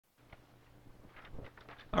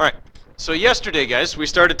So yesterday, guys, we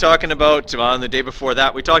started talking about, on the day before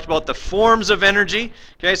that, we talked about the forms of energy.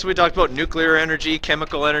 Okay, so we talked about nuclear energy,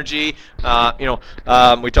 chemical energy.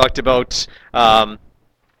 We talked about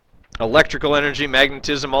electrical energy,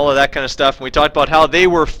 magnetism, all of that kind of stuff. And we talked about how they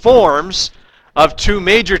were forms of two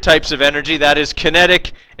major types of energy, that is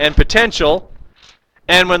kinetic and potential.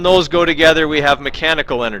 And when those go together, we have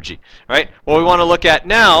mechanical energy, right? What we want to look at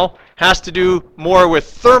now has to do more with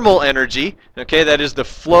thermal energy, okay? That is the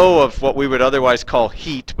flow of what we would otherwise call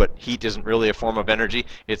heat, but heat isn't really a form of energy.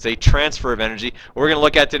 It's a transfer of energy. What we're going to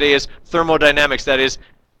look at today is thermodynamics, that is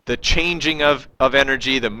the changing of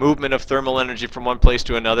energy, the movement of thermal energy from one place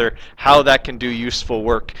to another, how that can do useful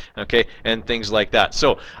work, okay, and things like that.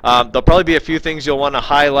 So there'll probably be a few things you'll want to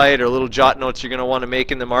highlight or little jot notes you're going to want to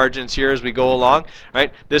make in the margins here as we go along,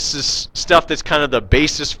 right? This is stuff that's kind of the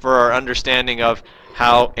basis for our understanding of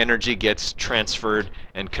how energy gets transferred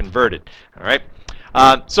and converted, all right?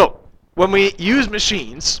 So when we use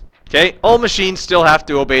machines, okay, all machines still have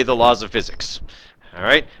to obey the laws of physics. All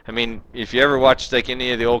right. I mean, if you ever watched like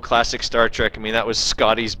any of the old classic Star Trek, I mean that was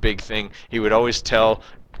Scotty's big thing. He would always tell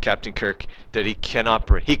Captain Kirk that he cannot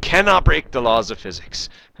break the laws of physics.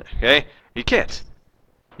 Okay? You can't.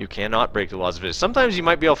 You cannot break the laws of physics. Sometimes you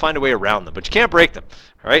might be able to find a way around them, but you can't break them.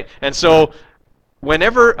 All right? And so,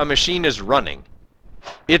 whenever a machine is running,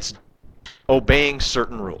 it's obeying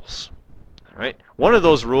certain rules. All right? One of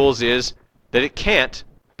those rules is that it can't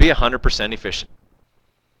be 100% efficient.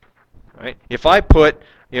 Right? If I put,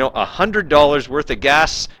 $100 worth of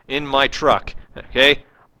gas in my truck, okay,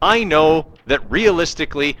 I know that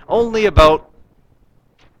realistically only about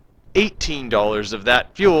 $18 of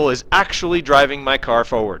that fuel is actually driving my car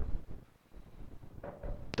forward.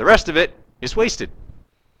 The rest of it is wasted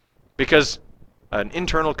because an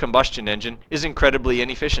internal combustion engine is incredibly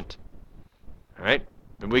inefficient. All right?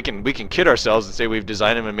 And we can kid ourselves and say we've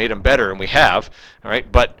designed them and made them better, and we have. All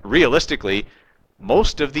right? But realistically,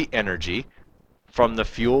 most of the energy from the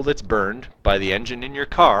fuel that's burned by the engine in your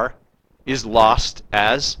car is lost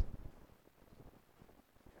as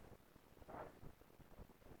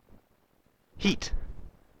heat.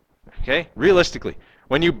 Okay? Realistically,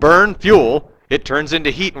 when you burn fuel, it turns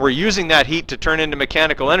into heat, and we're using that heat to turn into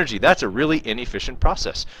mechanical energy. That's a really inefficient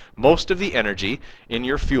process. Most of the energy in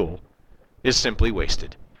your fuel is simply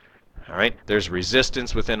wasted. All right? There's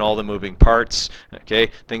resistance within all the moving parts,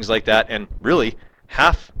 okay? Things like that, and really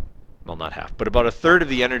not half, but about a third of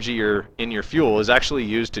the energy in your fuel is actually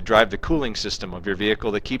used to drive the cooling system of your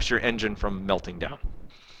vehicle that keeps your engine from melting down.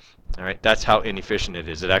 All right, that's how inefficient it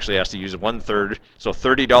is. It actually has to use 1/3, so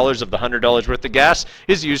 $30 of the $100 worth of gas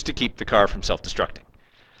is used to keep the car from self-destructing.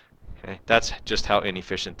 Okay, that's just how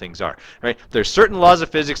inefficient things are. Right? There's certain laws of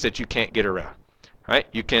physics that you can't get around. Right?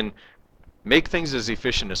 You can make things as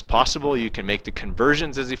efficient as possible. You can make the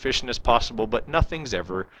conversions as efficient as possible, but nothing's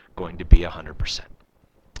ever going to be 100%.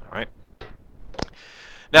 All right.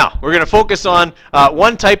 Now, we're going to focus on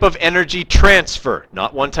one type of energy transfer,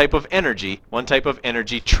 not one type of energy, one type of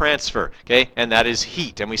energy transfer, okay? And that is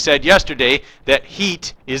heat. And we said yesterday that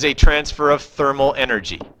heat is a transfer of thermal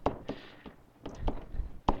energy.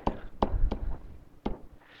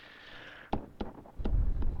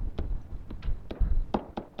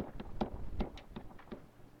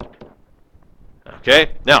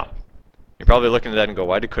 Okay? Now, you're probably looking at that and go,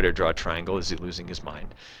 why did Cutter draw a triangle? Is he losing his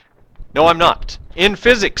mind? No, I'm not. In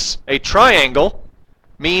physics, a triangle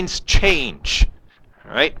means change.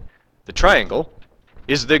 All right? The triangle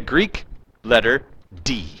is the Greek letter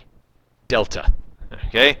D, delta.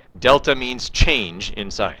 Okay? Delta means change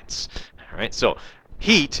in science. All right? So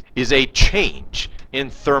heat is a change in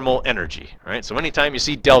thermal energy. All right? So anytime you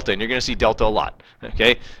see delta, and you're going to see delta a lot,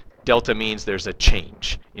 okay? Delta means there's a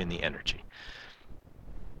change in the energy.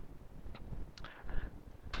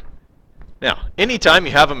 Now, anytime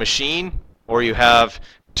you have a machine or you have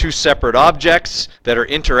two separate objects that are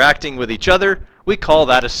interacting with each other, we call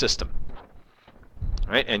that a system.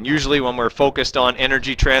 Right? And usually when we're focused on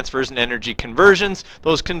energy transfers and energy conversions,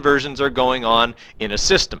 those conversions are going on in a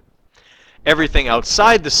system. Everything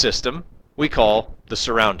outside the system we call the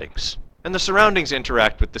surroundings. And the surroundings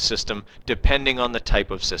interact with the system depending on the type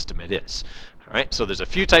of system it is. All right? So there's a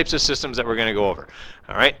few types of systems that we're going to go over.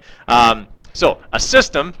 All right? So a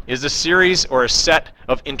system is a series or a set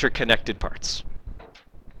of interconnected parts.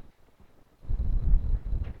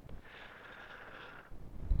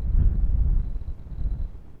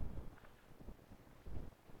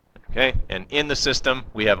 Okay, and in the system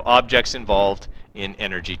we have objects involved in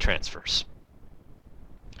energy transfers.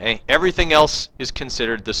 Okay, everything else is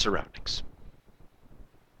considered the surroundings.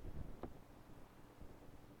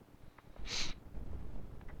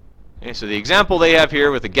 Okay, so the example they have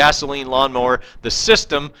here with a gasoline lawnmower, the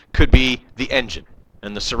system could be the engine.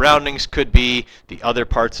 And the surroundings could be the other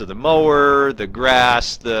parts of the mower, the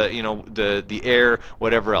grass, the air,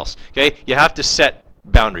 whatever else. Okay, you have to set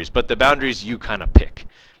boundaries, but the boundaries you kind of pick.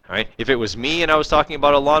 All right. If it was me and I was talking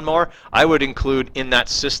about a lawnmower, I would include in that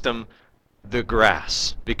system the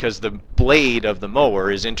grass, because the blade of the mower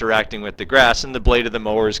is interacting with the grass, and the blade of the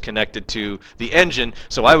mower is connected to the engine.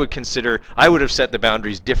 So I would have set the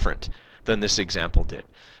boundaries different than this example did.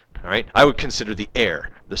 All right. I would consider the air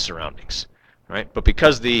the surroundings. Right? But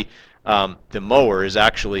because the mower is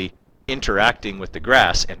actually interacting with the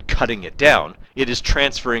grass and cutting it down, it is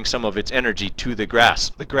transferring some of its energy to the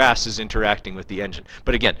grass. The grass is interacting with the engine.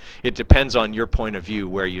 But again, it depends on your point of view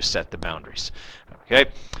where you set the boundaries. Okay?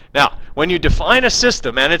 Now, when you define a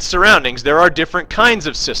system and its surroundings, there are different kinds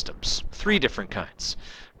of systems. 3 different kinds.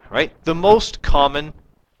 Right? The most common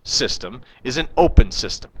system is an open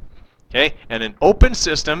system. Okay? And an open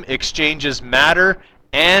system exchanges matter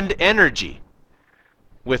and energy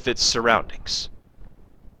with its surroundings.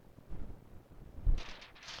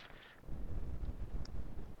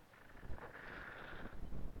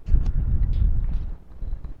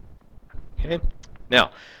 Okay.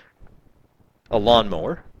 Now, a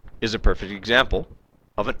lawnmower is a perfect example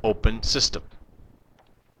of an open system,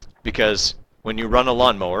 because when you run a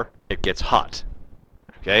lawnmower, it gets hot.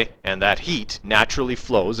 Okay? And that heat naturally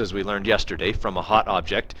flows, as we learned yesterday, from a hot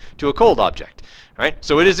object to a cold object. Right?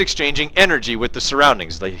 So it is exchanging energy with the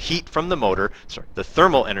surroundings. The heat from the motor, the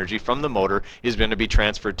thermal energy from the motor is going to be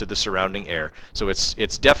transferred to the surrounding air. So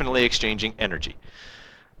it's definitely exchanging energy.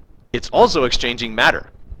 It's also exchanging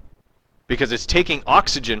matter, because it's taking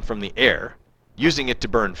oxygen from the air, using it to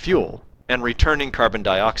burn fuel, and returning carbon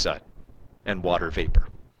dioxide and water vapor.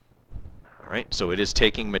 Right? So it is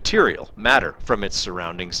taking material, matter, from its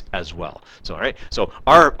surroundings as well. So, all right? So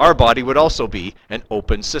our body would also be an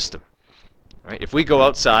open system. Right? If we go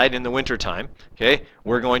outside in the wintertime, okay,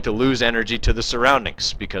 we're going to lose energy to the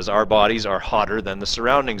surroundings, because our bodies are hotter than the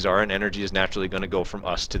surroundings are, and energy is naturally going to go from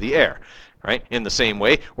us to the air. Right? In the same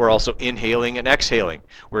way, we're also inhaling and exhaling.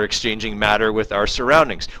 We're exchanging matter with our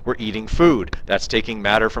surroundings. We're eating food. That's taking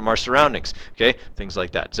matter from our surroundings. Okay? Things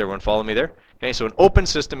like that. Does everyone follow me there? Okay, so an open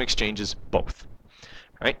system exchanges both.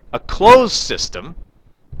 Right? A closed system,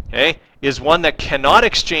 okay, is one that cannot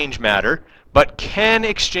exchange matter, but can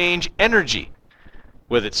exchange energy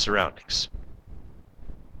with its surroundings.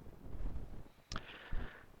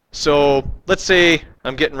 So let's say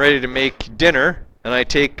I'm getting ready to make dinner, and I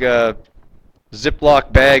take a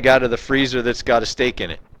Ziploc bag out of the freezer that's got a steak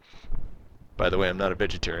in it. By the way, I'm not a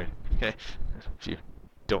vegetarian. Okay, if you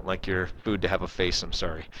don't like your food to have a face, I'm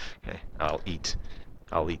sorry. Okay, I'll eat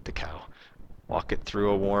the cow. Walk it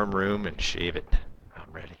through a warm room and shave it.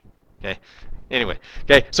 I'm ready. Okay. Anyway,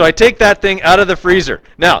 okay, so I take that thing out of the freezer.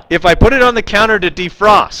 Now, if I put it on the counter to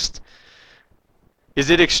defrost, is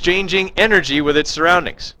it exchanging energy with its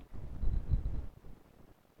surroundings?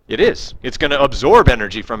 It is. It's going to absorb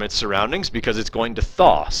energy from its surroundings because it's going to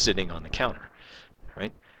thaw sitting on the counter.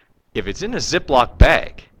 Right? If it's in a Ziploc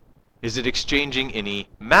bag, is it exchanging any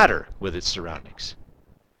matter with its surroundings?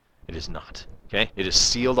 It is not. Okay? It is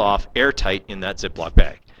sealed off, airtight in that Ziploc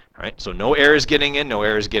bag. All right? So no air is getting in, no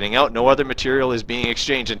air is getting out, no other material is being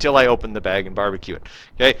exchanged until I open the bag and barbecue it.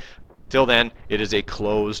 Okay? Till then, it is a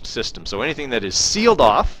closed system. So anything that is sealed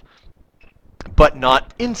off but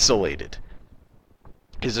not insulated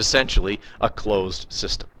is essentially a closed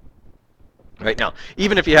system. Right now,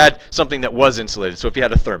 even if you had something that was insulated, so if you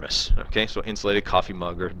had a thermos, okay, so insulated coffee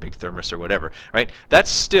mug or big thermos or whatever, right,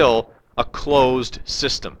 that's still a closed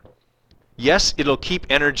system. Yes, it'll keep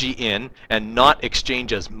energy in and not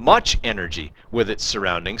exchange as much energy with its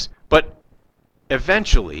surroundings, but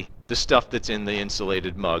eventually the stuff that's in the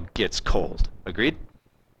insulated mug gets cold. Agreed?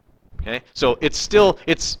 Okay, so it's still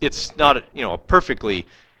it's not a perfectly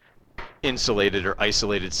insulated or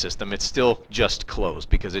isolated system. It's still just closed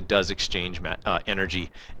because it does exchange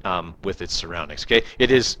energy with its surroundings. Okay,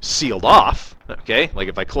 it is sealed off. Okay, like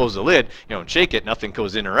if I close the lid, and shake it, nothing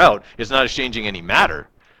goes in or out. It's not exchanging any matter,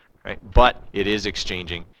 right? But it is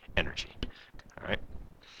exchanging energy. All right.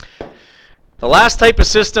 The last type of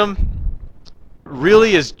system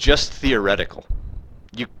really is just theoretical.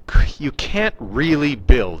 You can't really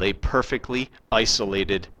build a perfectly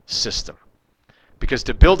isolated system. Because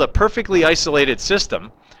to build a perfectly isolated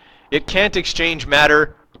system, it can't exchange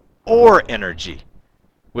matter or energy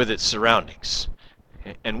with its surroundings.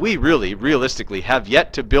 And we really, realistically, have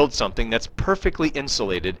yet to build something that's perfectly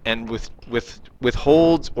insulated and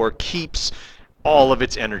withholds or keeps all of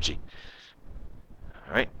its energy.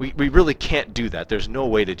 All right? We really can't do that. There's no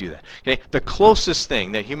way to do that. Okay? The closest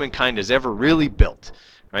thing that humankind has ever really built,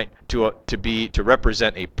 right, to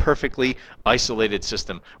represent a perfectly isolated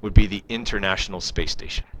system would be the International Space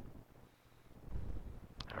Station.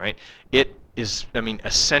 All right? It is, I mean,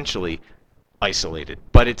 essentially isolated,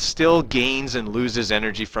 but it still gains and loses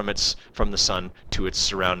energy from the sun to its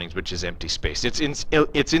surroundings, which is empty space.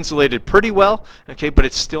 It's insulated pretty well, okay, but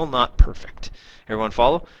it's still not perfect. Everyone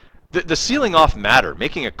follow? The sealing off matter,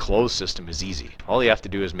 making a closed system is easy. All you have to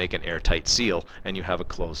do is make an airtight seal and you have a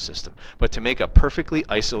closed system. But to make a perfectly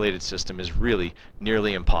isolated system is really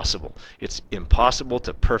nearly impossible. It's impossible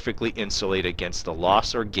to perfectly insulate against the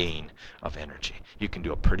loss or gain of energy. You can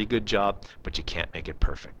do a pretty good job, but you can't make it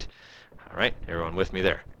perfect. All right, everyone with me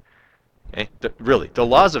there? Okay? Really, the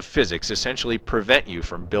laws of physics essentially prevent you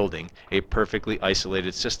from building a perfectly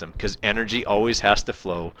isolated system because energy always has to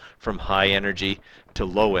flow from high energy to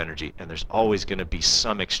low energy, and there's always going to be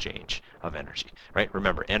some exchange of energy. Right?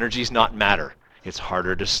 Remember, energy is not matter. It's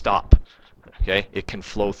harder to stop. Okay? It can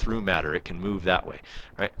flow through matter. It can move that way.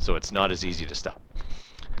 Right? So it's not as easy to stop.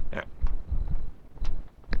 All right.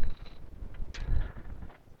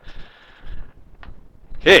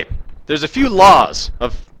 Okay, there's a few laws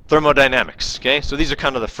of thermodynamics, okay? So these are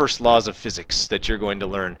kind of the first laws of physics that you're going to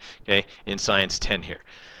learn, okay, in Science 10 here.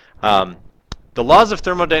 The laws of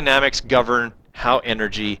thermodynamics govern how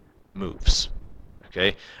energy moves,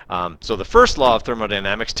 okay? So the first law of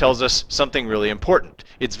thermodynamics tells us something really important.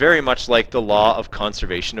 It's very much like the law of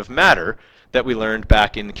conservation of matter that we learned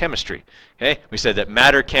back in chemistry, okay? We said that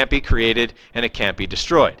matter can't be created and it can't be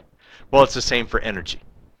destroyed. Well, it's the same for energy.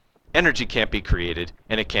 Energy can't be created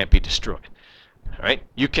and it can't be destroyed. All right?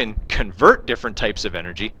 You can convert different types of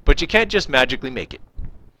energy, but you can't just magically make it.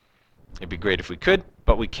 It'd be great if we could,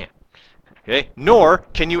 but we can't. Okay? Nor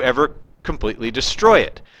can you ever completely destroy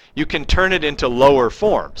it. You can turn it into lower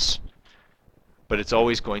forms, but it's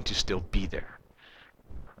always going to still be there.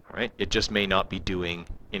 All right? It just may not be doing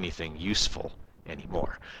anything useful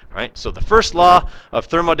anymore. All right? So the first law of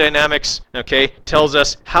thermodynamics, okay, tells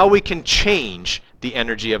us how we can change the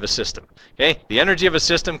energy of a system. Okay? The energy of a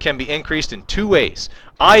system can be increased in two ways.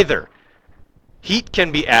 Either heat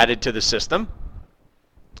can be added to the system,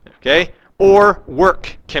 okay, or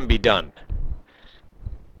work can be done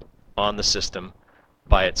on the system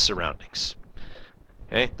by its surroundings.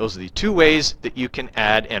 Okay? Those are the two ways that you can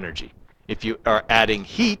add energy. If you are adding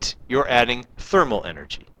heat, you're adding thermal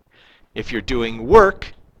energy. If you're doing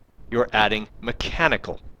work, you're adding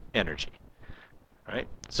mechanical energy. Right?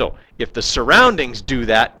 So if the surroundings do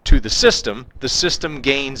that to the system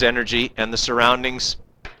gains energy and the surroundings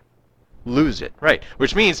lose it. Right?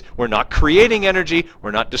 Which means we're not creating energy,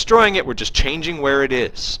 we're not destroying it, we're just changing where it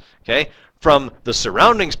is. Okay? From the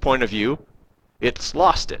surroundings point of view, it's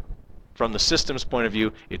lost it. From the system's point of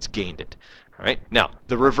view, it's gained it. All right? Now,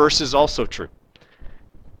 the reverse is also true.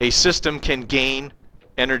 A system can gain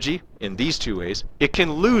energy in these two ways. It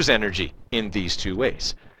can lose energy in these two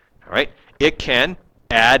ways. All right? It can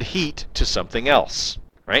add heat to something else.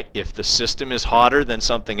 Right? If the system is hotter than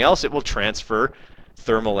something else, it will transfer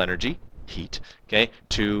thermal energy, heat, okay,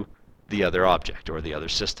 to the other object or the other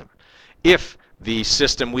system. If the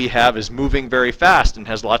system we have is moving very fast and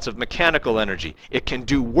has lots of mechanical energy, it can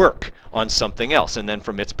do work on something else, and then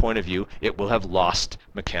from its point of view, it will have lost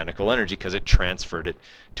mechanical energy because it transferred it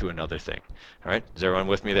to another thing. All right? Is everyone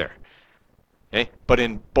with me there? Okay? But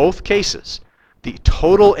in both cases, the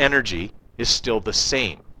total energy is still the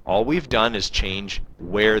same. All we've done is change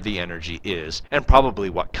where the energy is and probably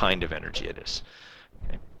what kind of energy it is.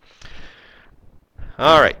 Okay?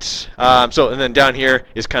 All right. So, and then down here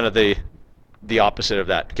is kind of the opposite of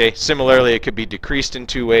that. Okay. Similarly, it could be decreased in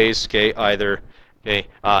two ways. Okay. Either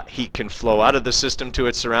heat can flow out of the system to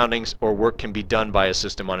its surroundings, or work can be done by a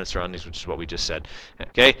system on its surroundings, which is what we just said.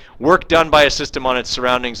 Okay. Work done by a system on its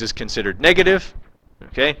surroundings is considered negative.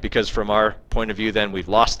 Okay, because from our point of view, then we've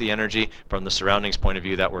lost the energy. From the surroundings point of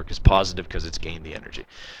view, that work is positive because it's gained the energy.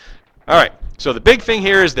 All right, so the big thing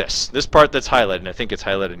here is this part that's highlighted, and I think it's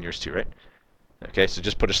highlighted in yours too, right? Okay, so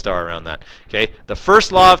just put a star around that. Okay, the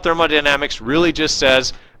first law of thermodynamics really just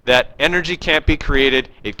says that energy can't be created,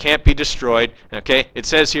 it can't be destroyed. Okay, it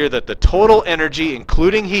says here that the total energy,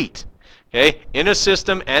 including heat, okay, in a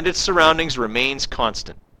system and its surroundings remains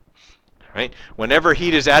constant. Right? Whenever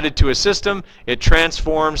heat is added to a system, it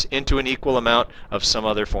transforms into an equal amount of some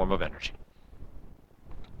other form of energy.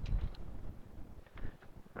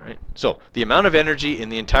 All right? So the amount of energy in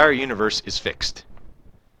the entire universe is fixed.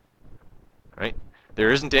 Right?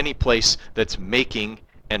 There isn't any place that's making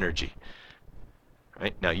energy.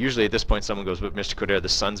 Right? Now, usually at this point, someone goes, "But Mr. Coderre, the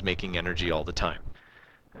sun's making energy all the time."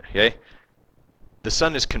 Okay? the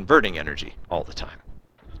sun is converting energy all the time.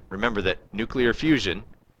 Remember that nuclear fusion,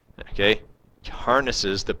 okay,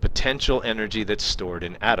 harnesses the potential energy that's stored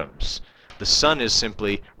in atoms. The sun is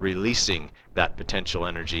simply releasing that potential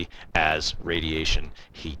energy as radiation,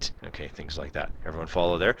 heat, okay, things like that. Everyone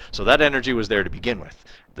follow there? So that energy was there to begin with.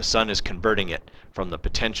 The sun is converting it from the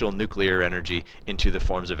potential nuclear energy into the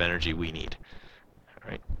forms of energy we need. All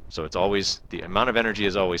right? So it's always, the amount of energy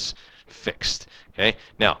is always fixed. Okay?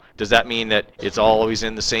 Now, does that mean that it's always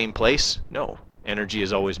in the same place? No. Energy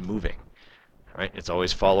is always moving. Right? It's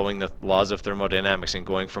always following the laws of thermodynamics and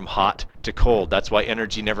going from hot to cold. That's why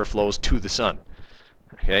energy never flows to the sun.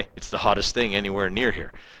 Okay? It's the hottest thing anywhere near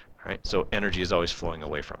here. Right? So energy is always flowing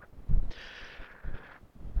away from it.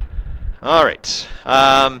 All right.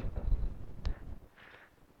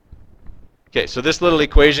 Okay, so this little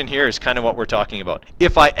equation here is kind of what we're talking about.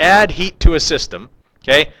 If I add heat to a system,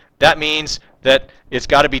 okay, that means that it's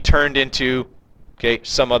got to be turned into, okay,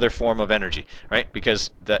 some other form of energy, right?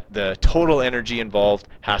 Because the total energy involved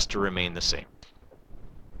has to remain the same.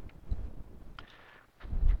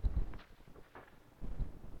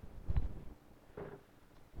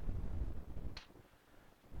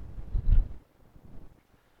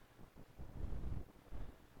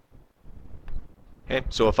 Okay,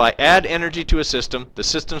 so if I add energy to a system, the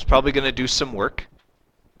system's probably going to do some work,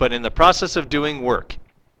 but in the process of doing work,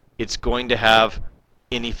 it's going to have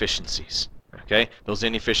inefficiencies. Okay, those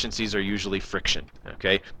inefficiencies are usually friction.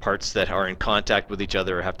 Okay, parts that are in contact with each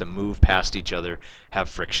other or have to move past each other have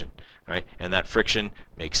friction. Right, and that friction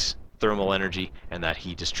makes thermal energy, and that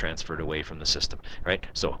heat is transferred away from the system. Right,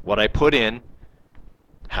 so what I put in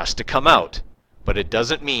has to come out, but it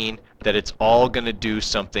doesn't mean that it's all going to do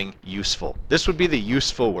something useful. This would be the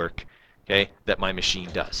useful work, okay, that my machine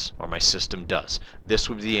does or my system does. This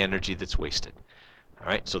would be the energy that's wasted. All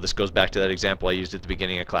right, so this goes back to that example I used at the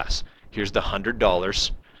beginning of class. Here's the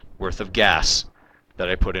 $100 worth of gas that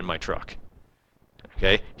I put in my truck.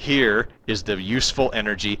 Okay, here is the useful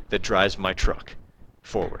energy that drives my truck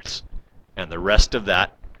forwards, and the rest of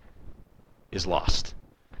that is lost.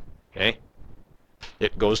 Okay,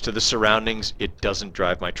 it goes to the surroundings. It doesn't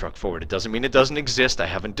drive my truck forward. It doesn't mean it doesn't exist. I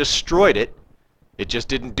haven't destroyed it. It just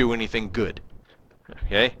didn't do anything good.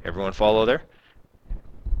 Okay, everyone follow there?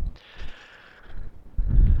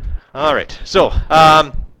 All right, so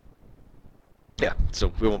yeah,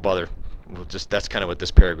 so we won't bother. We'll just, that's kind of what this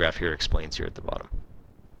paragraph here explains here at the bottom.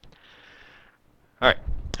 All right,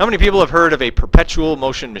 how many people have heard of a perpetual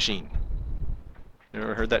motion machine? You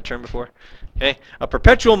ever heard that term before? Okay, a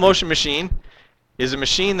perpetual motion machine is a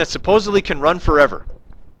machine that supposedly can run forever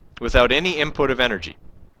without any input of energy.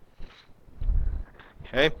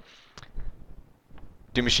 Okay,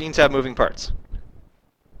 do machines have moving parts?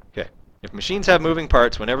 Okay, if machines have moving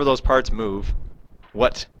parts, whenever those parts move,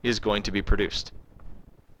 what is going to be produced?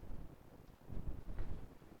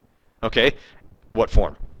 Okay, what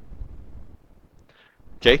form?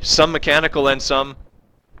 Okay, some mechanical and some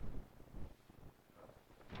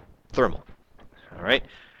thermal. All right,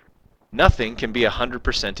 nothing can be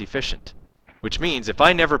 100% efficient, which means if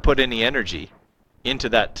I never put any energy into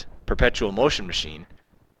that perpetual motion machine,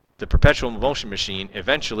 the perpetual motion machine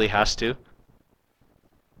eventually has to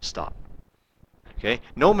stop. Okay,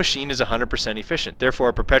 no machine is 100% efficient. Therefore,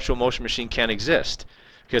 a perpetual motion machine can't exist,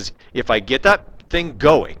 because if I get that thing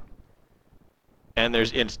going and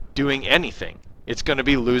it's doing anything, it's going to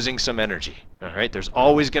be losing some energy. All right, there's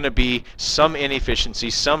always going to be some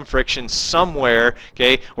inefficiency, some friction somewhere,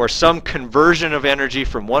 okay, or some conversion of energy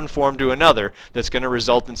from one form to another that's going to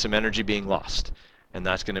result in some energy being lost, and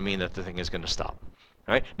that's going to mean that the thing is going to stop.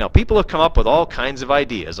 All right, now people have come up with all kinds of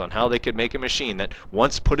ideas on how they could make a machine that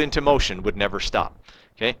once put into motion would never stop.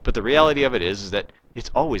 Okay, but the reality of it is that it's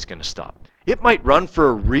always going to stop. It might run for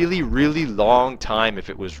a really, really long time if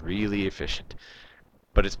it was really efficient,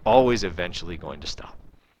 but it's always eventually going to stop.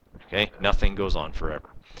 Okay, nothing goes on forever.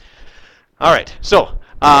 All right, so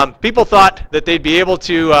people thought that they'd be able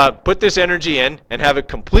to put this energy in and have it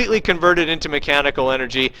completely converted into mechanical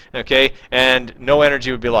energy, okay, and no energy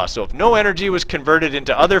would be lost. So if no energy was converted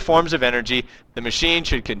into other forms of energy, the machine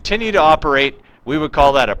should continue to operate. We would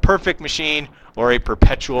call that a perfect machine or a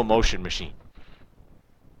perpetual motion machine.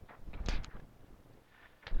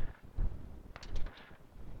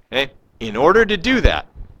 Okay? In order to do that,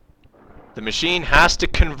 the machine has to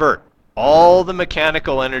convert all the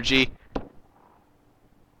mechanical energy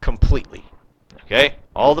completely. Okay?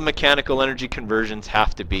 All the mechanical energy conversions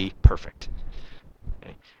have to be perfect.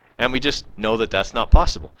 Okay? And we just know that that's not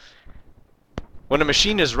possible. When a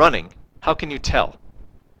machine is running, how can you tell?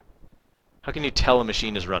 How can you tell a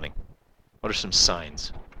machine is running? What are some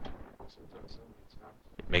signs?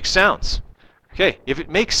 It makes sounds. Okay, if it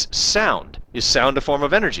makes sound, is sound a form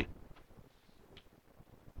of energy?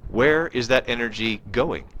 Where is that energy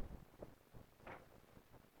going?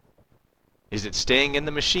 Is it staying in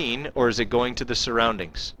the machine, or is it going to the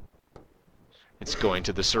surroundings? It's going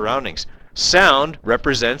to the surroundings. Sound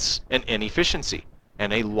represents an inefficiency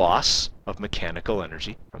and a loss of mechanical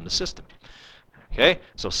energy from the system. Okay,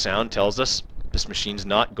 so sound tells us this machine's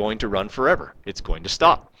not going to run forever. It's going to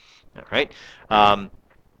stop. All right.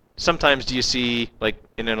 Sometimes do you see, like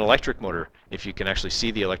in an electric motor, if you can actually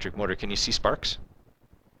see the electric motor, can you see sparks?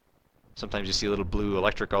 Sometimes you see little blue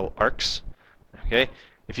electrical arcs. Okay,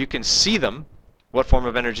 if you can see them, what form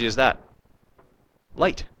of energy is that?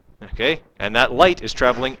 Light. Okay, and that light is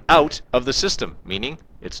traveling out of the system, meaning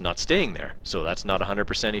it's not staying there. So that's not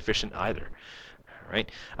 100% efficient either. All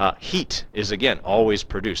right. Heat is, again, always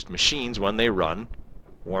produced. Machines, when they run,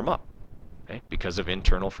 warm up. Okay, because of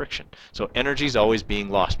internal friction. So energy is always being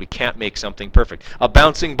lost. We can't make something perfect. A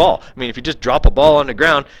bouncing ball. I mean, if you just drop a ball on the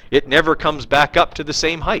ground, it never comes back up to the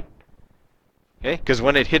same height. Okay, because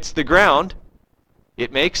when it hits the ground,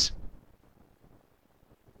 it makes...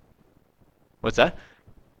 What's that?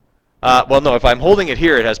 Well, no, if I'm holding it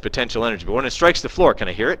here, it has potential energy. But when it strikes the floor, can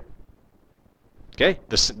I hear it? Okay,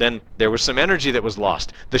 then there was some energy that was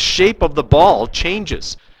lost. The shape of the ball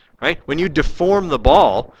changes. Right? When you deform the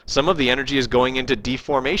ball, some of the energy is going into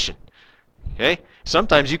deformation. Okay?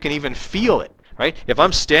 Sometimes you can even feel it. Right? If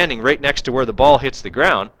I'm standing right next to where the ball hits the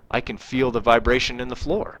ground, I can feel the vibration in the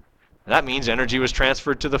floor. That means energy was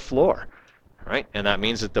transferred to the floor. Right? And that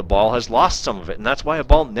means that the ball has lost some of it. And that's why a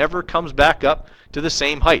ball never comes back up to the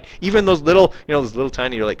same height. Even those little, those little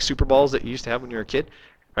tiny like super balls that you used to have when you were a kid,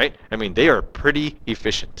 right? I mean, they are pretty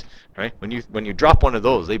efficient, right? When you drop one of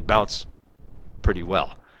those, they bounce pretty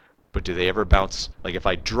well. But do they ever bounce, like if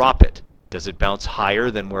I drop it, does it bounce higher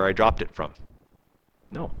than where I dropped it from?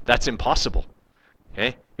 No, that's impossible.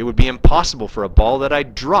 Okay? It would be impossible for a ball that I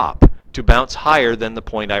drop to bounce higher than the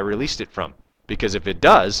point I released it from. Because if it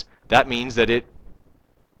does, that means that it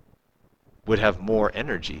would have more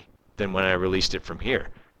energy than when I released it from here.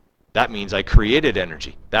 That means I created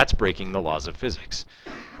energy. That's breaking the laws of physics.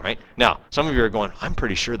 Right? Now, some of you are going, I'm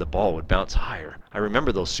pretty sure the ball would bounce higher. I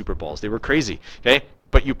remember those super balls. They were crazy. Okay?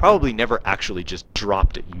 But you probably never actually just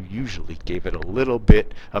dropped it. You usually gave it a little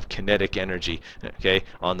bit of kinetic energy, okay,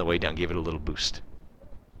 on the way down. Gave it a little boost.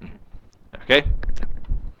 Okay?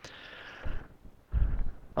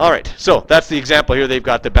 All right, so that's the example here. They've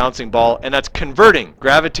got the bouncing ball, and that's converting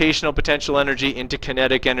gravitational potential energy into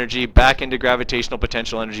kinetic energy, back into gravitational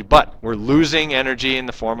potential energy. But we're losing energy in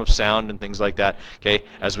the form of sound and things like that, okay,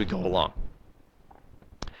 as we go along.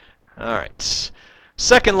 All right.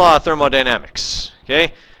 Second law of thermodynamics.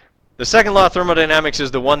 Okay? The second law of thermodynamics is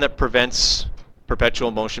the one that prevents perpetual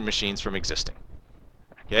motion machines from existing.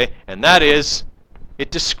 Okay? And that is, it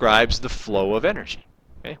describes the flow of energy.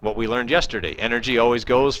 Okay? What we learned yesterday. Energy always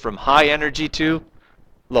goes from high energy to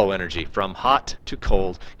low energy, from hot to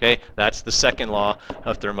cold. Okay? That's the second law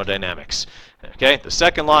of thermodynamics. Okay? The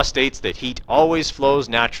second law states that heat always flows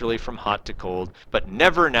naturally from hot to cold, but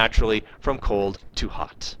never naturally from cold to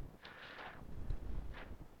hot.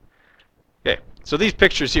 Okay, so these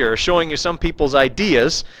pictures here are showing you some people's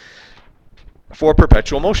ideas for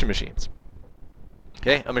perpetual motion machines.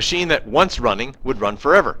 Okay, a machine that once running would run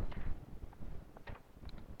forever.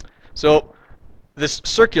 So this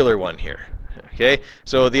circular one here, okay,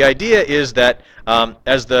 so the idea is that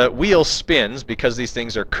as the wheel spins, because these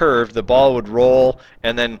things are curved, the ball would roll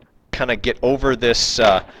and then kind of get over this,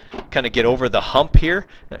 get over the hump here,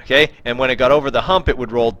 okay, and when it got over the hump, it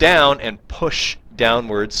would roll down and push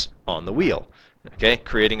downwards on the wheel, okay,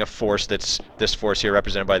 creating a force that's this force here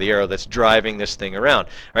represented by the arrow that's driving this thing around,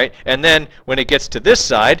 right? And then when it gets to this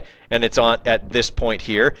side and it's on at this point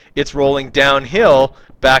here, it's rolling downhill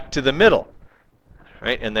back to the middle,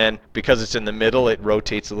 right? And then because it's in the middle, it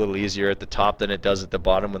rotates a little easier at the top than it does at the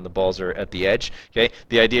bottom when the balls are at the edge, okay?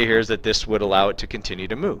 The idea here is that this would allow it to continue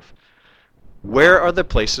to move. Where are the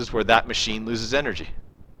places where that machine loses energy?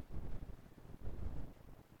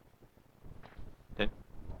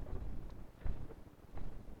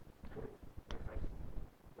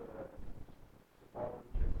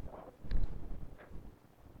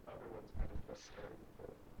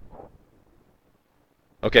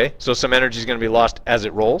 Okay, so some energy is going to be lost as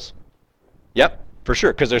it rolls. Yep, for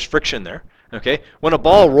sure, because there's friction there. Okay, when a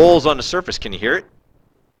ball rolls on the surface, can you hear it?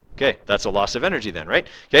 Okay, that's a loss of energy then, right?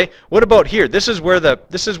 Okay, what about here? This is where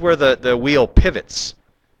the wheel pivots.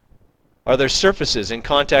 Are there surfaces in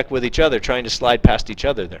contact with each other trying to slide past each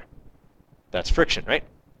other there? That's friction, right?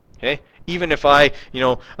 Okay, even if I,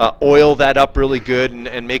 oil that up really good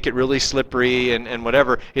and make it really slippery and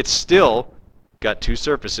whatever, it's still got two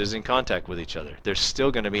surfaces in contact with each other. There's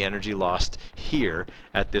still going to be energy lost here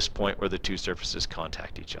at this point where the two surfaces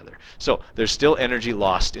contact each other. So there's still energy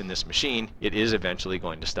lost in this machine. It is eventually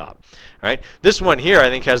going to stop. All right? This one here I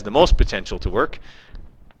think has the most potential to work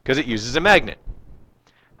because it uses a magnet.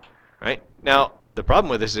 Right? Now, the problem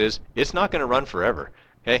with this is it's not going to run forever.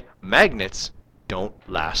 Okay? Magnets don't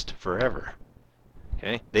last forever.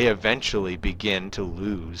 Okay? They eventually begin to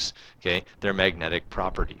lose, okay, their magnetic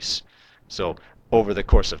properties. So over the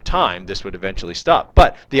course of time, this would eventually stop.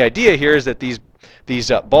 But the idea here is that these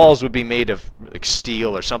balls would be made of like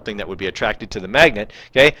steel or something that would be attracted to the magnet.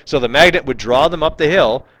 Okay? So the magnet would draw them up the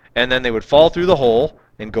hill, and then they would fall through the hole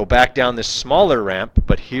and go back down this smaller ramp.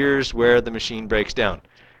 But here's where the machine breaks down.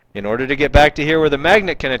 In order to get back to here where the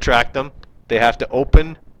magnet can attract them, they have to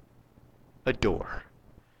open a door.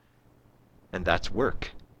 And that's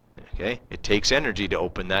work. Okay? It takes energy to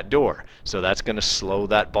open that door. So that's going to slow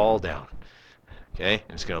that ball down. Okay?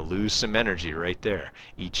 And it's going to lose some energy right there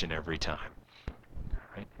each and every time.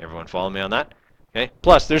 All right? Everyone follow me on that? Okay?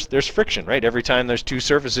 Plus, there's friction, right? Every time there's two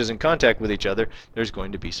surfaces in contact with each other, there's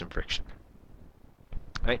going to be some friction.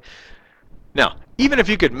 Right? Now, even if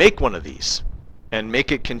you could make one of these and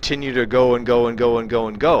make it continue to go and go and go and go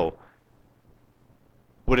and go,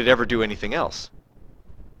 would it ever do anything else?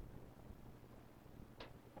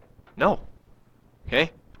 No.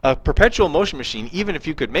 Okay? A perpetual motion machine, even if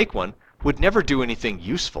you could make one, would never do anything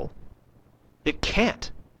useful. It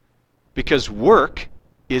can't. Because work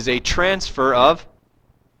is a transfer of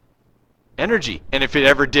energy. And if it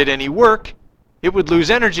ever did any work, it would lose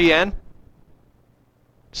energy and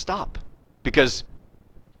stop. Because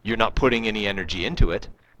you're not putting any energy into it.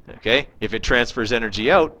 Okay? If it transfers energy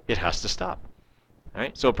out, it has to stop. All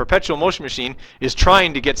right? So a perpetual motion machine is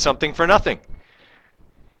trying to get something for nothing.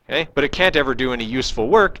 Okay? But it can't ever do any useful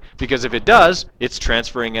work because if it does, it's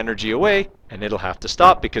transferring energy away and it'll have to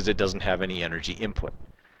stop because it doesn't have any energy input.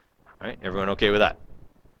 All right? Everyone okay with that?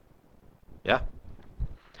 Yeah?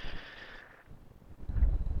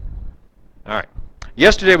 All right.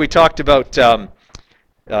 Yesterday we talked about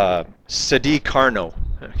Sadi Carnot,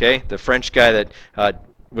 okay? The French guy that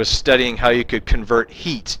was studying how you could convert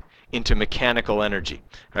heat into mechanical energy.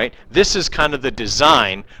 Right? This is kind of the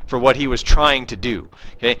design for what he was trying to do.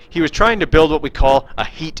 Okay? He was trying to build what we call a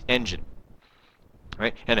heat engine.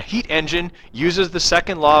 Right? And a heat engine uses the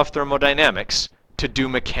second law of thermodynamics to do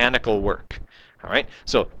mechanical work. All right?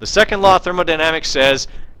 So the second law of thermodynamics says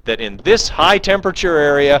that in this high temperature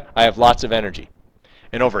area, I have lots of energy.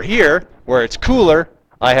 And over here, where it's cooler,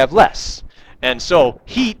 I have less. And so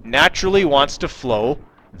heat naturally wants to flow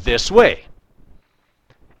this way.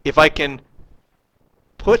 If I can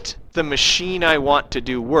put the machine I want to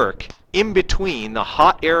do work in between the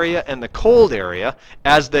hot area and the cold area,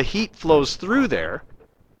 as the heat flows through there,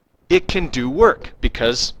 it can do work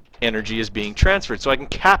because energy is being transferred. So I can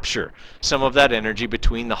capture some of that energy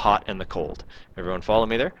between the hot and the cold. Everyone follow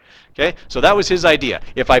me there? Okay, so that was his idea.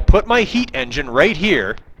 If I put my heat engine right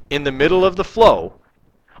here in the middle of the flow,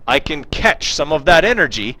 I can catch some of that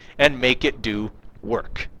energy and make it do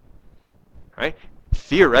work. Right?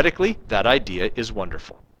 Theoretically, that idea is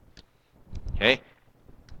wonderful. Okay?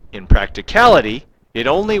 In practicality, it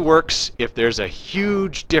only works if there's a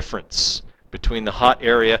huge difference between the hot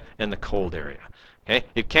area and the cold area. Okay?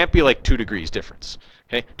 It can't be like 2 degrees difference.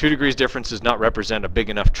 Okay? 2 degrees difference does not represent a big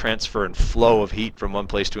enough transfer and flow of heat from one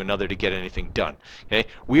place to another to get anything done. Okay?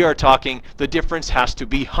 We are talking the difference has to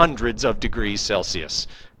be hundreds of degrees Celsius,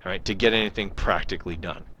 all right, to get anything practically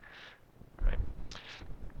done.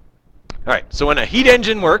 All right, so when a heat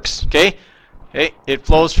engine works, okay, it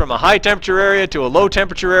flows from a high temperature area to a low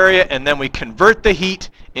temperature area, and then we convert the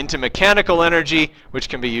heat into mechanical energy, which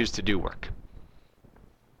can be used to do work.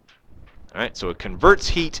 All right, so it converts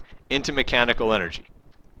heat into mechanical energy.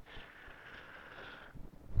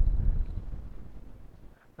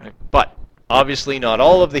 All right, but obviously not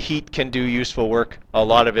all of the heat can do useful work. A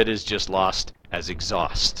lot of it is just lost as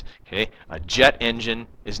exhaust. Okay? A jet engine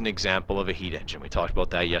is an example of a heat engine. We talked about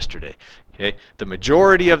that yesterday. Okay? The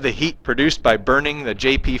majority of the heat produced by burning the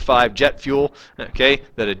JP5 jet fuel, okay,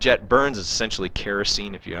 that a jet burns is essentially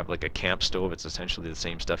kerosene. If you have like a camp stove, it's essentially the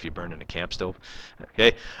same stuff you burn in a camp stove.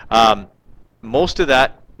 Okay? Most of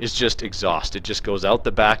that is just exhaust. It just goes out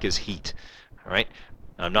the back as heat. All right?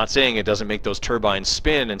 I'm not saying it doesn't make those turbines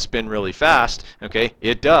spin and spin really fast. Okay?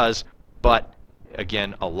 It does, but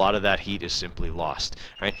again, a lot of that heat is simply lost.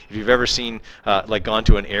 Right? If you've ever seen, like gone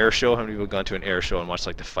to an air show, how many people have gone to an air show and watched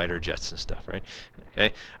like the fighter jets and stuff, right?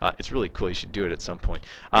 Okay, it's really cool. You should do it at some point.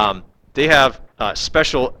 They have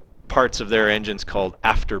special parts of their engines called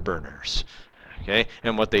afterburners. Okay,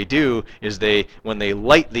 and what they do is when they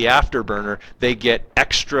light the afterburner, they get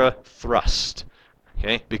extra thrust.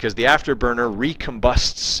 Okay, because the afterburner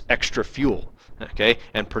recombusts extra fuel. Okay,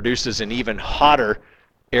 and produces an even hotter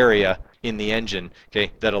area in the engine,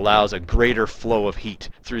 okay, that allows a greater flow of heat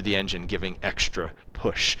through the engine, giving extra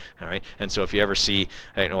push. All right, and so if you ever see,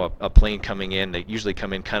 a plane coming in, they usually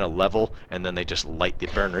come in kind of level, and then they just light the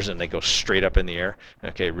burners and they go straight up in the air,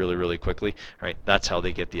 okay, really, really quickly. All right, that's how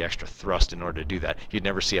they get the extra thrust in order to do that. You'd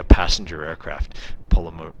never see a passenger aircraft pull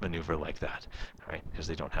a maneuver like that, all right, because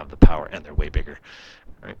they don't have the power and they're way bigger.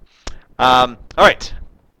 All right. All right.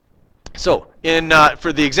 So,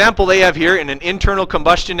 for the example they have here, in an internal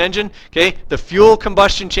combustion engine, okay, the fuel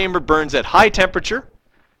combustion chamber burns at high temperature,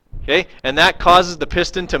 okay, and that causes the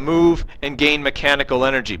piston to move and gain mechanical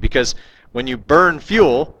energy, because when you burn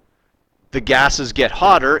fuel, the gases get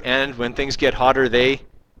hotter, and when things get hotter, they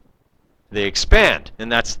expand,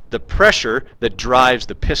 and that's the pressure that drives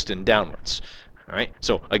the piston downwards. All right,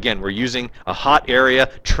 so again, we're using a hot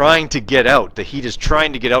area trying to get out. The heat is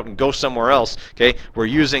trying to get out and go somewhere else. Okay, we're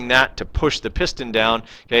using that to push the piston down.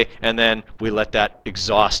 Okay, and then we let that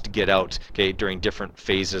exhaust get out. Okay, during different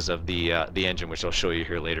phases of the engine, which I'll show you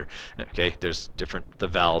here later. Okay, there's the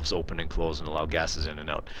valves open and close and allow gases in and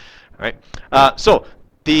out. All right, so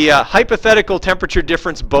the hypothetical temperature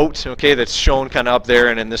difference boat, okay, that's shown kind of up there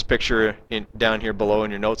and in this picture down here below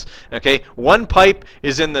in your notes. Okay, one pipe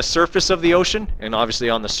is in the surface of the ocean, and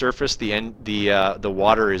obviously on the surface the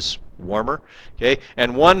water is warmer. Okay,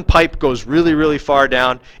 and one pipe goes really, really far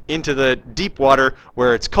down into the deep water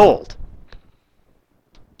where it's cold.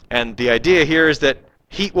 And the idea here is that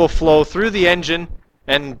heat will flow through the engine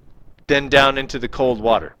and then down into the cold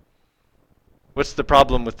water. What's the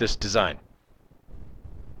problem with this design?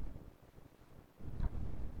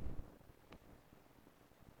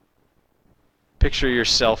 Picture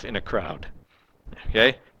yourself in a crowd.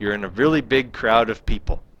 Okay? You're in a really big crowd of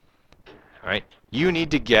people. All right? You need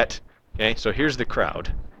to get, okay, so here's the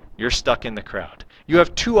crowd. You're stuck in the crowd. You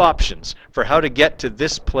have two options for how to get to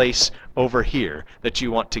this place over here that you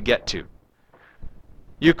want to get to.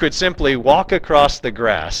 You could simply walk across the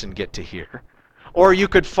grass and get to here. Or you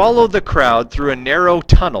could follow the crowd through a narrow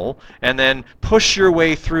tunnel and then push your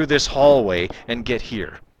way through this hallway and get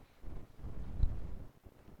here.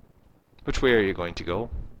 Which way are you going to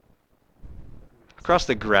go? Across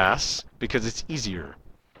the grass, because it's easier.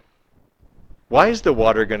 Why is the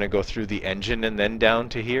water going to go through the engine and then down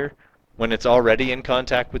to here when it's already in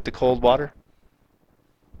contact with the cold water?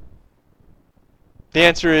 The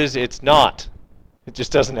answer is it's not. It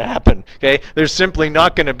just doesn't happen. Okay? There's simply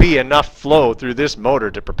not going to be enough flow through this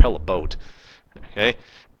motor to propel a boat. Okay?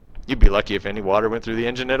 You'd be lucky if any water went through the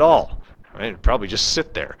engine at all. Right? It'd probably just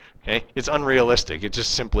sit there. Okay? It's unrealistic. It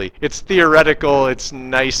just simply, it's theoretical, it's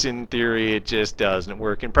nice in theory, it just doesn't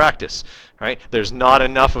work in practice. Right? There's not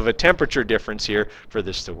enough of a temperature difference here for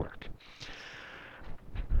this to work.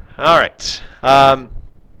 All right.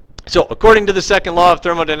 So according to the second law of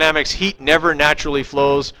thermodynamics, heat never naturally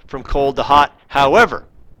flows from cold to hot. However,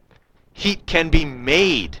 heat can be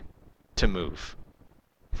made to move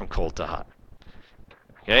from cold to hot.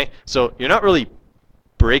 Okay? So you're not really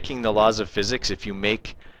breaking the laws of physics if you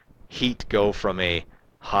make heat go from a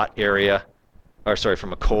hot area, or sorry,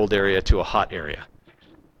 from a cold area to a hot area.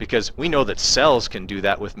 Because we know that cells can do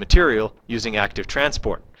that with material using active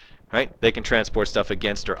transport. Right? They can transport stuff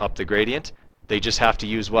against or up the gradient. They just have to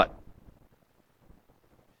use what?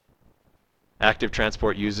 Active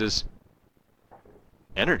transport uses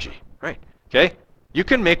energy. Right? Okay? You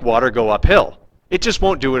can make water go uphill. It just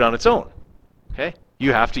won't do it on its own. Okay?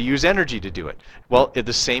 You have to use energy to do it. Well,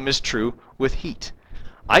 the same is true with heat.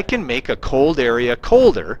 I can make a cold area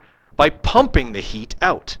colder by pumping the heat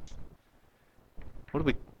out.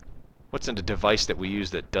 What's in the device that we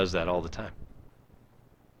use that does that all the time?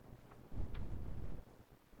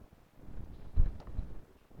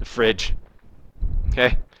 The fridge.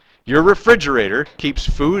 Okay? Your refrigerator keeps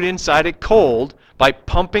food inside it cold by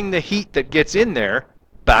pumping the heat that gets in there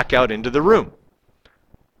back out into the room.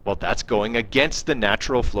 Well, that's going against the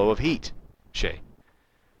natural flow of heat, Shay.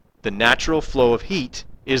 The natural flow of heat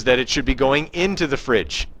is that it should be going into the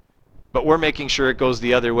fridge. But we're making sure it goes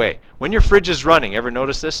the other way. When your fridge is running, ever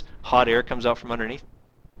notice this? Hot air comes out from underneath.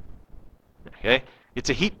 Okay? It's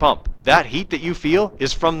a heat pump. That heat that you feel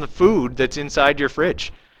is from the food that's inside your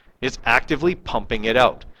fridge. It's actively pumping it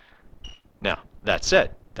out. Now, that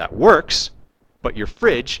said, that works, but your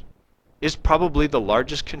fridge is probably the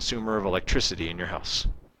largest consumer of electricity in your house.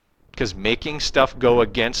 Because making stuff go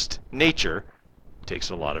against nature takes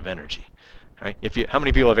a lot of energy. Right? How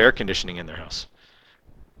many people have air conditioning in their house?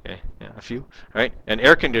 Okay, yeah, a few. All right, an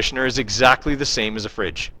air conditioner is exactly the same as a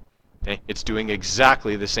fridge. Okay, it's doing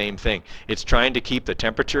exactly the same thing. It's trying to keep the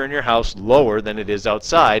temperature in your house lower than it is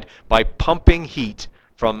outside by pumping heat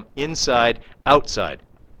from inside outside,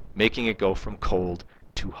 making it go from cold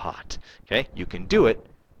to hot. Okay, you can do it,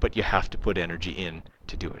 but you have to put energy in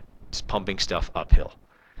to do it. It's pumping stuff uphill.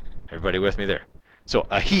 Everybody with me there? So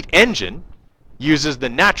a heat engine uses the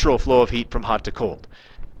natural flow of heat from hot to cold.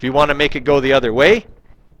 If you want to make it go the other way,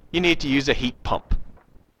 you need to use a heat pump.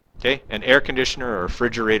 Okay, an air conditioner or a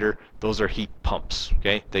refrigerator, those are heat pumps.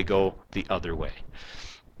 Okay, they go the other way.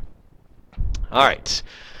 All right.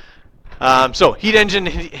 So heat engine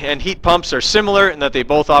and heat pumps are similar in that they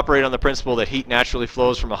both operate on the principle that heat naturally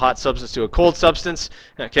flows from a hot substance to a cold substance.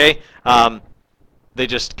 Okay, they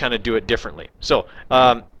just kind of do it differently. So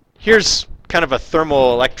here's kind of a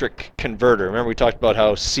thermoelectric converter. Remember we talked about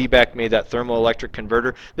how Seebeck made that thermoelectric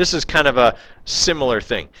converter? This is kind of a similar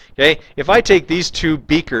thing. Okay, if I take these two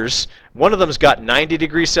beakers, one of them's got 90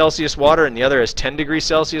 degrees Celsius water and the other has 10 degrees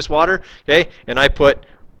Celsius water, okay, and I put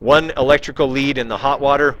one electrical lead in the hot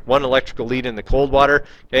water, one electrical lead in the cold water,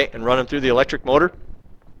 okay, and run them through the electric motor,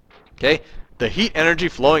 okay, the heat energy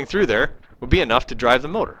flowing through there would be enough to drive the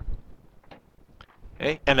motor.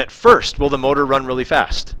 Okay, and at first, will the motor run really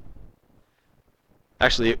fast?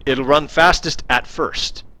 Actually, it'll run fastest at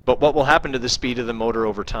first, but what will happen to the speed of the motor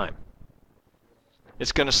over time?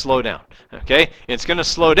 It's going to slow down. Okay, it's going to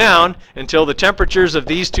slow down until the temperatures of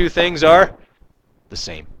these two things are the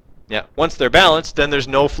same. Yeah, once they're balanced, then there's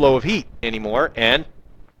no flow of heat anymore, and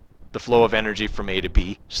the flow of energy from A to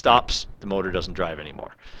B stops. The motor doesn't drive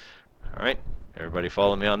anymore. All right, everybody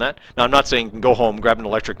follow me on that? Now, I'm not saying you can go home, grab an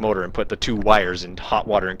electric motor, and put the two wires in hot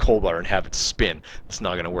water and cold water and have it spin. It's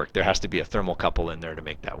not going to work. There has to be a thermocouple in there to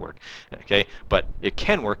make that work. Okay, but it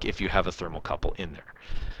can work if you have a thermocouple in there.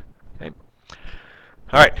 Okay.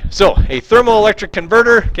 All right, so a thermoelectric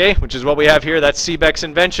converter, okay, which is what we have here, that's Seebeck's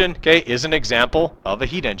invention, okay, is an example of a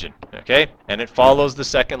heat engine, okay, and it follows the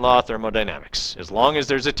second law of thermodynamics. As long as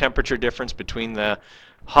there's a temperature difference between the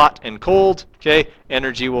hot and cold, okay,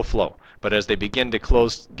 energy will flow. But as they begin to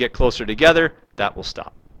get closer together, that will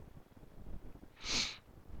stop.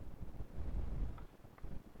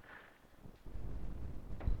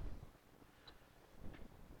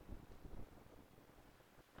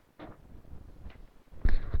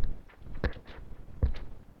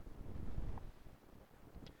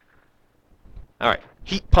 All right,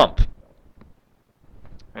 heat pump.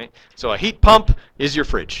 Right? So a heat pump is your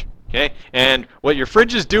fridge. Okay? And what your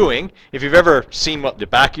fridge is doing, if you've ever seen what the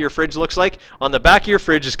back of your fridge looks like, on the back of your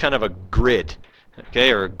fridge is kind of a grid,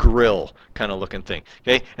 okay, or a grill kind of looking thing.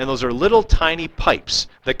 Okay? And those are little tiny pipes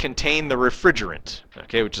that contain the refrigerant,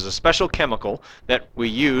 okay, which is a special chemical that we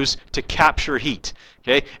use to capture heat.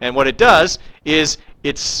 Okay? And what it does is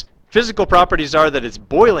its physical properties are that its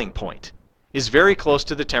boiling point is very close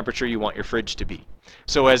to the temperature you want your fridge to be.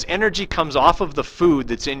 So as energy comes off of the food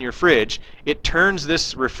that's in your fridge, it turns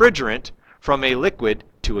this refrigerant from a liquid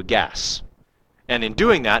to a gas. And in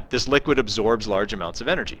doing that, this liquid absorbs large amounts of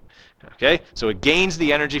energy. Okay? So it gains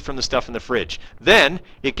the energy from the stuff in the fridge. Then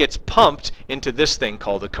it gets pumped into this thing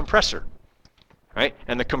called a compressor. Right?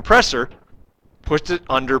 And the compressor puts it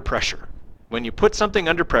under pressure. When you put something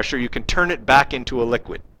under pressure, you can turn it back into a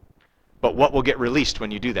liquid. But what will get released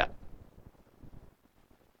when you do that?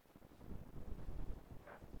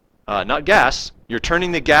 Not gas. You're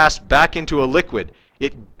turning the gas back into a liquid.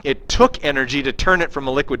 It took energy to turn it from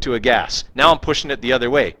a liquid to a gas. Now I'm pushing it the other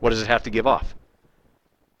way. What does it have to give off?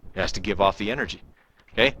 It has to give off the energy.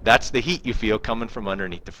 Okay? That's the heat you feel coming from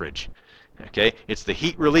underneath the fridge. Okay? It's the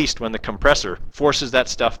heat released when the compressor forces that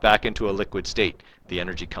stuff back into a liquid state. The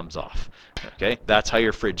energy comes off. Okay? That's how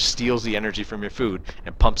your fridge steals the energy from your food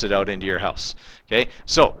and pumps it out into your house. Okay?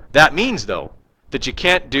 So that means, though, that you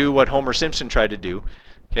can't do what Homer Simpson tried to do,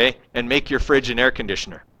 okay, and make your fridge an air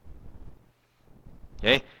conditioner.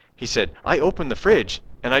 Okay? He said, I opened the fridge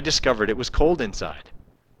and I discovered it was cold inside.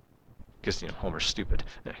 Because, Homer's stupid.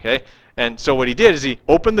 Okay? And so what he did is he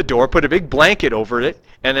opened the door, put a big blanket over it,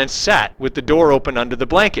 and then sat with the door open under the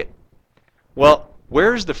blanket. Well,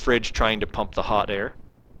 where's the fridge trying to pump the hot air?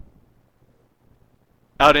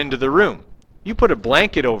 Out into the room. You put a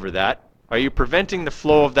blanket over that, are you preventing the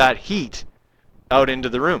flow of that heat out into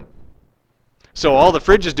the room? So all the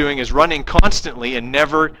fridge is doing is running constantly and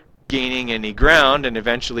never gaining any ground, and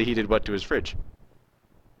eventually he did what to his fridge?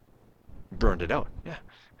 Burned it out. Yeah.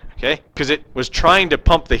 Okay? Because it was trying to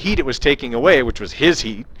pump the heat it was taking away, which was his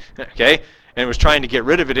heat, okay? And it was trying to get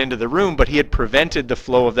rid of it into the room, but he had prevented the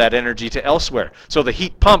flow of that energy to elsewhere. So the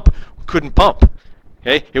heat pump couldn't pump.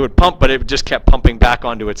 Okay? It would pump, but it just kept pumping back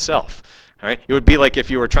onto itself. All right? It would be like if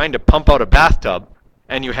you were trying to pump out a bathtub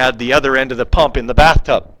and you had the other end of the pump in the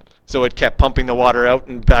bathtub. So it kept pumping the water out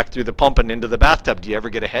and back through the pump and into the bathtub. Do you ever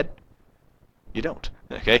get ahead? You don't.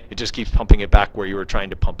 Okay? It just keeps pumping it back where you were trying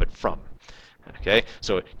to pump it from. Okay?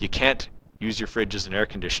 So you can't use your fridge as an air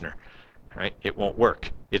conditioner. Right? It won't work.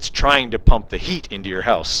 It's trying to pump the heat into your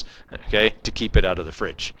house, okay, to keep it out of the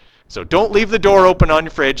fridge. So don't leave the door open on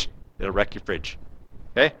your fridge. It'll wreck your fridge.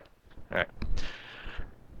 Okay? All right.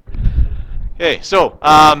 Okay, so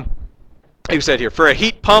like I said here, for a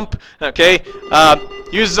heat pump, okay,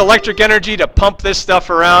 uses electric energy to pump this stuff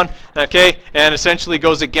around, okay, and essentially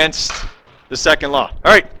goes against the second law.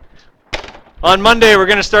 All right. On Monday, we're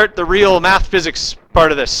going to start the real math physics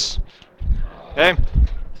part of this. Okay?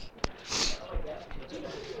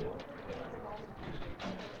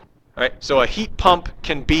 All right, so a heat pump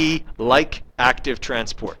can be like active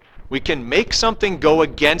transport. We can make something go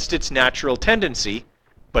against its natural tendency,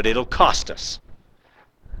 but it'll cost us.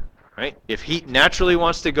 Right? If heat naturally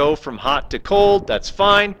wants to go from hot to cold, that's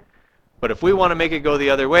fine. But if we want to make it go the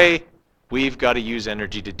other way, we've got to use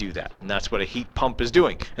energy to do that. And that's what a heat pump is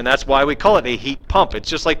doing. And that's why we call it a heat pump. It's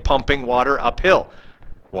just like pumping water uphill.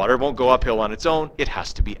 Water won't go uphill on its own. It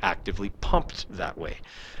has to be actively pumped that way.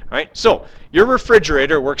 All right? So your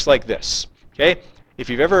refrigerator works like this. Okay? If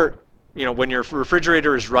you've ever, when your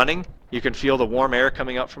refrigerator is running, you can feel the warm air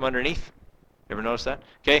coming out from underneath. Ever notice that?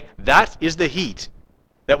 Okay? That is the heat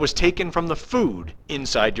that was taken from the food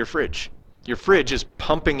inside your fridge. Your fridge is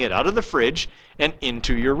pumping it out of the fridge and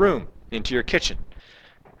into your room, into your kitchen.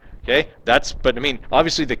 Okay, but I mean,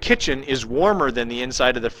 obviously the kitchen is warmer than the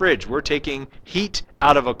inside of the fridge. We're taking heat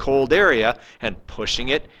out of a cold area and pushing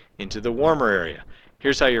it into the warmer area.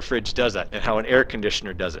 Here's how your fridge does that and how an air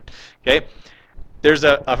conditioner does it. Okay, there's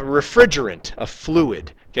a refrigerant, a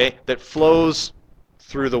fluid, okay, that flows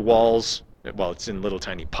through the walls. Well, it's in little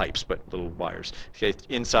tiny pipes, but little wires, okay,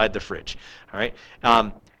 inside the fridge. All right.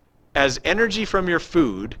 As energy from your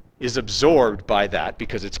food is absorbed by that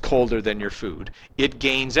because it's colder than your food, it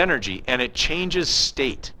gains energy and it changes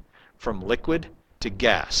state from liquid to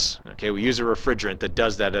gas. Okay, we use a refrigerant that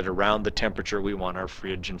does that at around the temperature we want our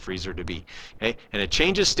fridge and freezer to be. Okay, and it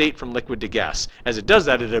changes state from liquid to gas. As it does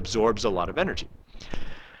that, it absorbs a lot of energy.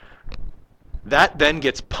 That then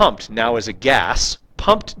gets pumped now as a gas,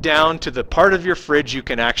 pumped down to the part of your fridge you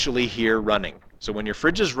can actually hear running. So when your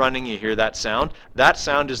fridge is running, you hear that sound. That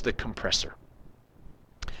sound is the compressor.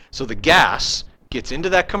 So the gas gets into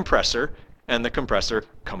that compressor, and the compressor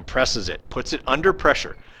compresses it, puts it under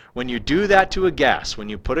pressure. When you do that to a gas, when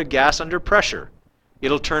you put a gas under pressure,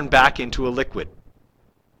 it'll turn back into a liquid.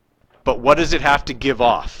 But what does it have to give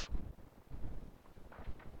off?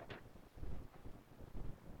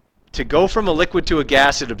 To go from a liquid to a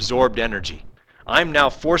gas, it absorbed energy. I'm now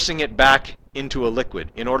forcing it back into a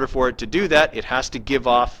liquid. In order for it to do that, it has to give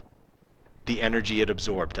off the energy it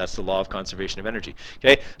absorbed. That's the law of conservation of energy.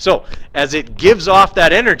 Okay, so as it gives off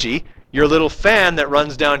that energy, your little fan that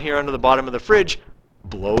runs down here under the bottom of the fridge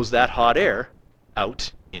blows that hot air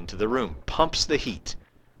out into the room, pumps the heat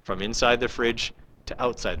from inside the fridge to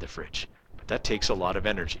outside the fridge. But that takes a lot of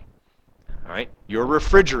energy. All right, your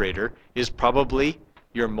refrigerator is probably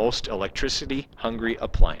your most electricity-hungry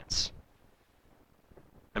appliance.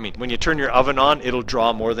 I mean, when you turn your oven on, it'll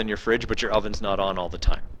draw more than your fridge, but your oven's not on all the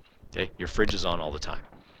time. Okay, your fridge is on all the time.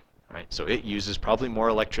 All right, so it uses probably more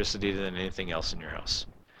electricity than anything else in your house.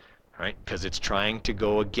 All right, because it's trying to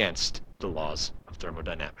go against the laws of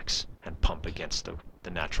thermodynamics and pump against the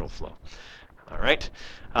natural flow. All right,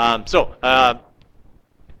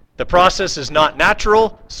 the process is not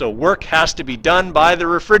natural, so work has to be done by the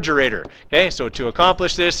refrigerator. Okay, so to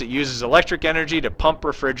accomplish this, it uses electric energy to pump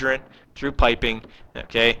refrigerant through piping,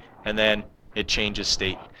 okay, and then it changes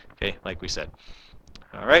state, okay, like we said.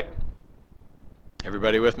 All right,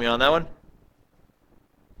 everybody with me on that one?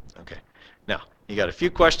 Okay, now you got a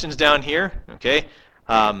few questions down here, okay,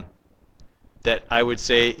 that I would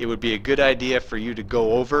say it would be a good idea for you to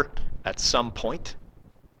go over at some point.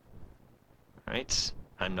 All right,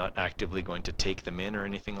 I'm not actively going to take them in or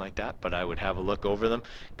anything like that, but I would have a look over them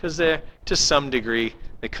because they're, to some degree,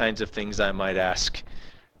 the kinds of things I might ask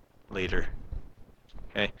later.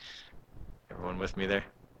 Okay, everyone with me there?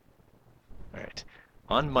 All right,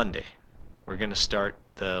 on Monday, we're going to start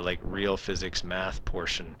the real physics math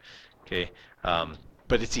portion. Okay,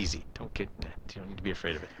 but it's easy. You don't need to be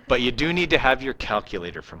afraid of it. But you do need to have your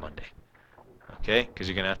calculator for Monday. Okay, because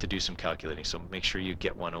you're going to have to do some calculating. So make sure you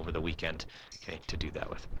get one over the weekend. Okay, to do that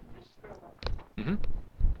with.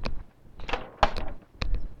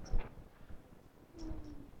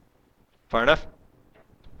 Far enough?